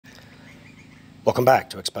Welcome back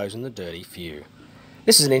to Exposing the Dirty Few.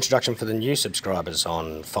 This is an introduction for the new subscribers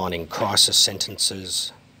on finding crisis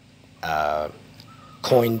sentences,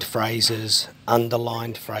 coined phrases,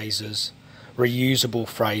 underlined phrases, reusable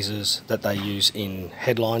phrases that they use in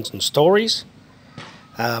headlines and stories,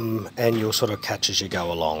 and you'll sort of catch as you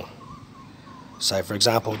go along. So for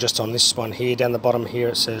example, just on this one here, down the bottom here,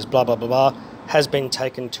 it says blah blah blah blah, has been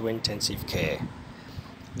taken to intensive care.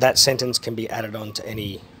 That sentence can be added on to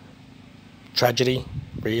any tragedy,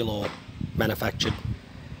 real or manufactured.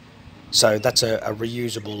 So that's a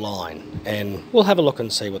reusable line, and we'll have a look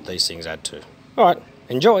and see what these things add to. Alright,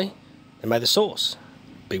 enjoy, and may the sauce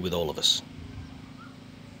be with all of us.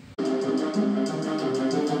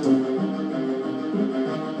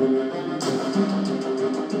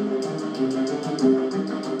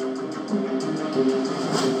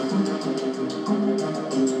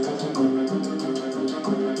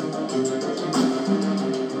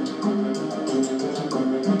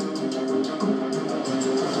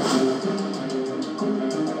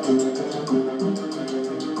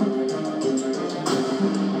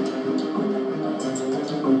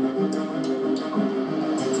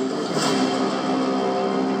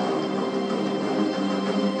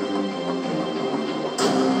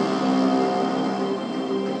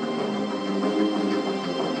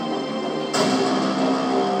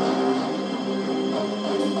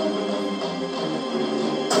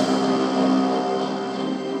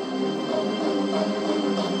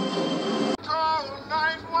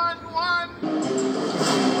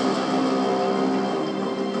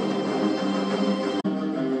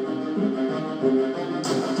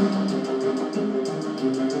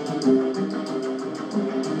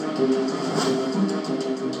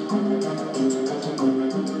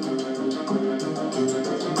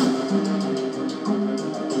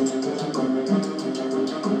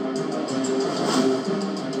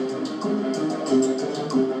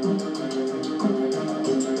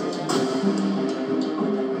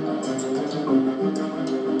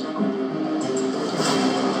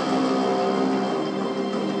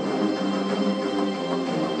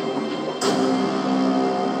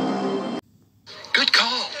 Good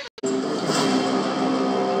call.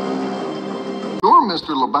 You're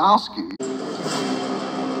Mr. Lebowski.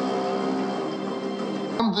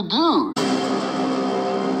 I'm the dude.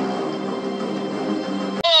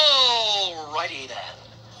 Alrighty then.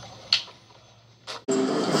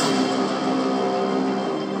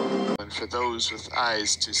 And for those with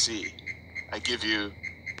eyes to see, I give you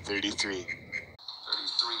 33. 33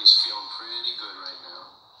 is feeling pretty good right now.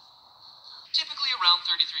 Typically around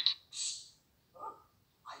 33.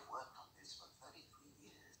 I worked on this for 33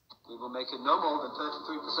 years. We will make it no more than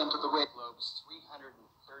 33% of the way. Globe's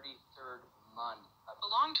 333rd month.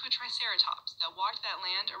 Belonged to a triceratops that walked that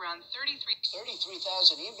land around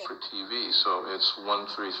 33,000 even. For TV, so it's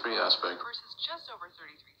 133 aspect. versus just over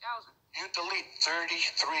 33,000. You delete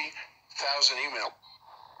 33,000 email.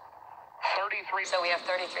 33. So we have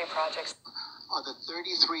 33 projects. Are the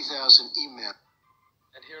 33,000 email.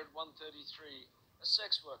 And here at 133, a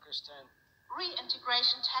sex worker's tent.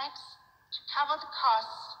 Reintegration tax to cover the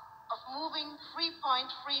costs of moving 3.3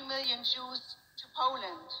 million Jews to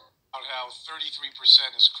Poland. About how 33%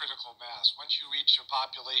 is critical mass. Once you reach a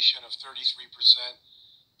population of 33%,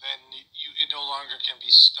 then it no longer can be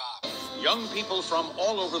stopped. Young people from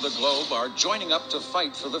all over the globe are joining up to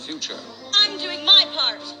fight for the future. I'm doing my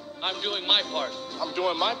part. I'm doing my part. I'm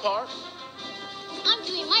doing my part. I'm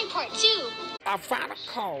doing my part too. I found a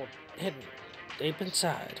code hidden deep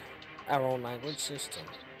inside our own language system.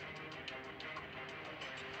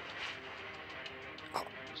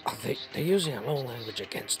 They're using our own language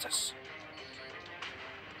against us.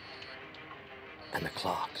 And the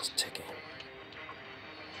clock is ticking.